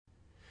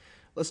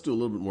Let's do a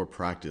little bit more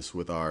practice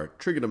with our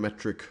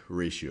trigonometric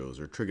ratios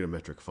or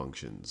trigonometric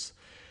functions.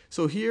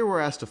 So here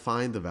we're asked to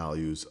find the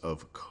values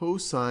of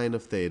cosine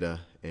of theta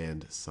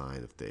and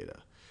sine of theta.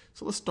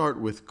 So let's start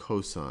with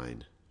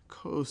cosine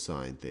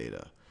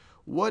theta.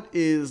 What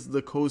is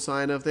the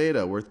cosine of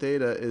theta? Where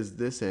theta is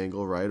this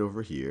angle right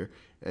over here,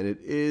 and it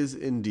is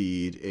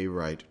indeed a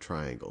right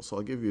triangle. So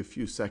I'll give you a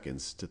few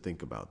seconds to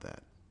think about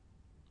that.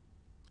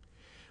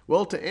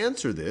 Well, to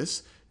answer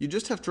this, you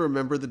just have to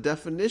remember the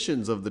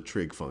definitions of the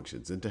trig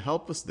functions. And to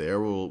help us there,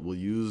 we'll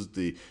use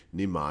the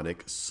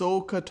mnemonic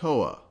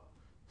SOHCAHTOA.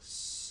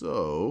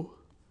 SOHCAHTOA.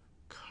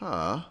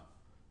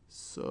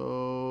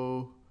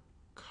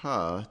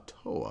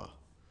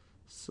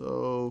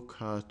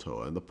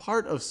 SOHCAHTOA. And the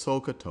part of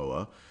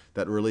SOHCAHTOA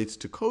that relates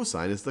to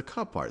cosine is the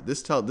ka part.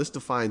 This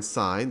defines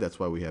sine, that's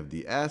why we have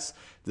the S.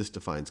 This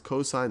defines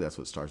cosine, that's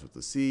what starts with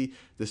the C.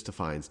 This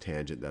defines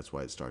tangent, that's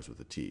why it starts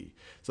with a T.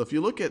 So if you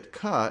look at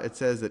ka, it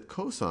says that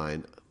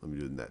cosine, let me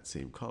do it in that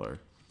same color.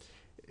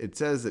 It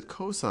says that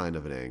cosine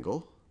of an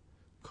angle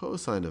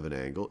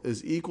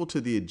is equal to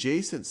the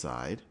adjacent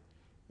side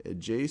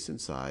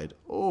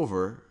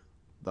over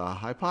the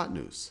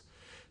hypotenuse.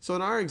 So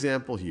in our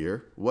example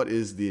here, what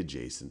is the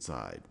adjacent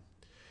side?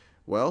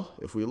 Well,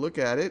 if we look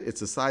at it,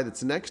 it's a side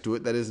that's next to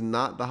it that is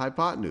not the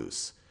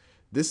hypotenuse.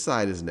 This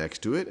side is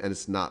next to it, and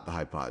it's not the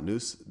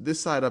hypotenuse.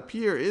 This side up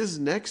here is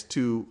next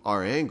to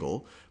our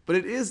angle, but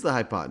it is the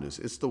hypotenuse.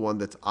 It's the one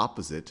that's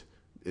opposite.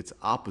 It's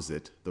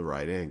opposite the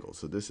right angle.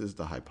 So this is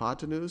the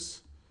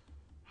hypotenuse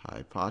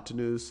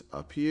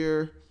up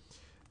here.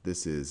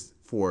 This is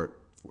if we're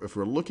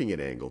looking at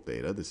angle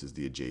theta, this is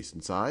the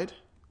adjacent side.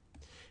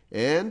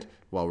 And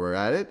while we're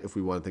at it, if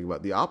we want to think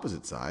about the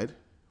opposite side,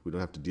 we don't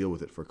have to deal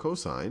with it for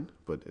cosine,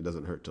 but it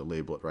doesn't hurt to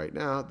label it right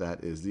now.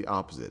 That is the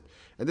opposite.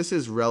 And this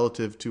is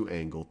relative to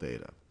angle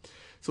theta.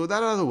 So with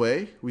that out of the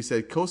way, we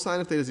said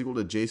cosine of theta is equal to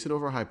adjacent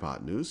over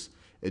hypotenuse.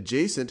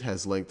 Adjacent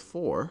has length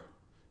 4.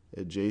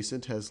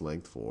 Adjacent has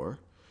length 4.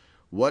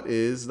 What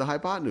is the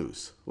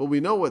hypotenuse? Well, we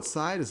know what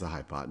side is the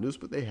hypotenuse,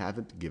 but they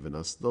haven't given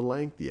us the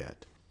length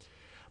yet.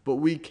 But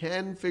we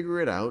can figure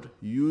it out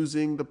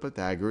using the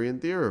Pythagorean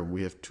theorem.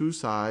 We have two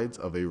sides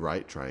of a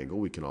right triangle.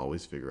 We can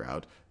always figure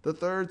out the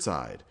third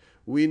side.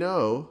 We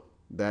know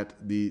that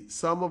the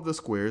sum of the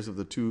squares of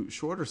the two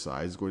shorter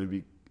sides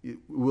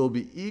will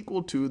be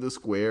equal to the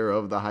square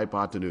of the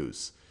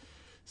hypotenuse.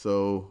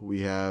 So we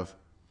have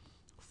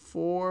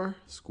 4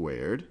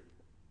 squared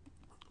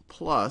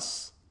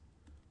plus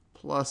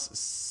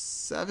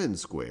 7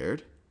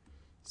 squared.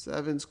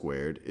 7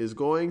 squared is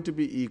going to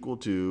be equal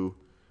to,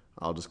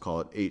 I'll just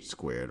call it 8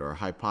 squared, or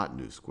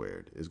hypotenuse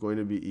squared is going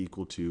to be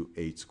equal to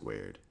 8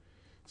 squared.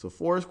 So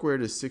 4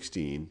 squared is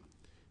 16.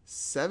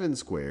 7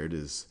 squared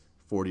is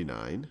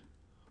 49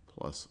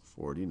 plus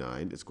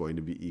 49 is going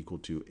to be equal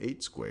to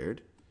 8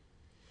 squared.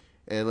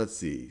 And let's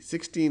see,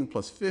 16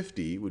 plus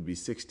 50 would be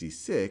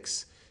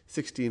 66.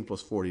 16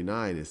 plus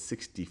 49 is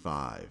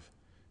 65.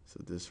 So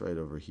this right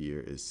over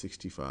here is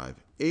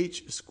 65.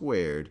 H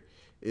squared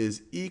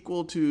is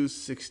equal to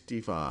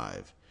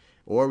 65.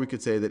 Or we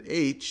could say that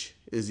h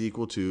is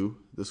equal to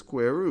the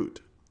square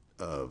root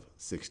of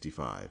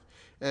 65.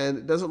 And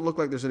it doesn't look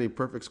like there's any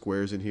perfect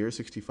squares in here.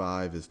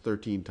 65 is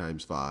 13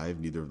 times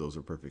 5. Neither of those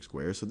are perfect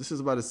squares. So this is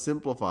about as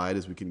simplified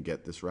as we can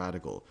get this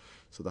radical.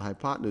 So the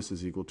hypotenuse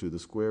is equal to the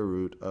square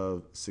root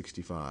of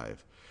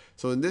 65.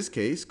 So in this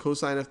case,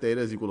 cosine of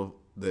theta is equal to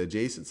the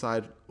adjacent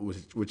side,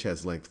 which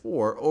has length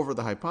 4, over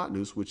the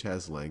hypotenuse, which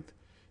has length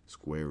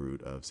square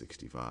root of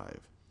 65.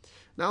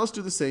 Now let's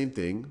do the same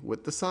thing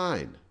with the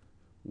sine.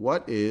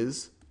 What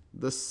is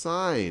the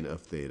sine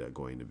of theta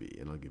going to be?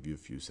 And I'll give you a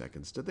few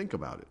seconds to think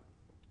about it.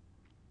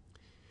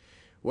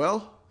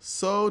 Well,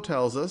 so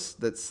tells us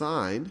that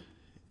sine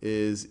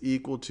is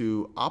equal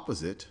to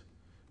opposite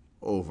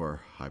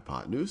over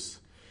hypotenuse.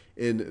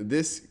 In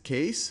this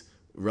case,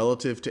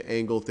 relative to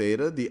angle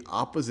theta, the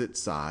opposite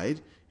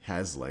side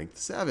has length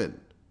 7.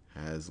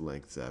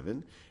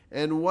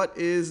 And what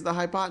is the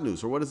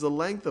hypotenuse, or what is the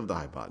length of the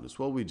hypotenuse?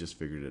 Well, we just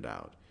figured it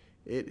out.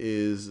 It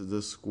is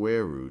the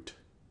square root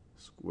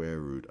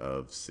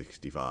of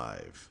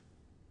 65.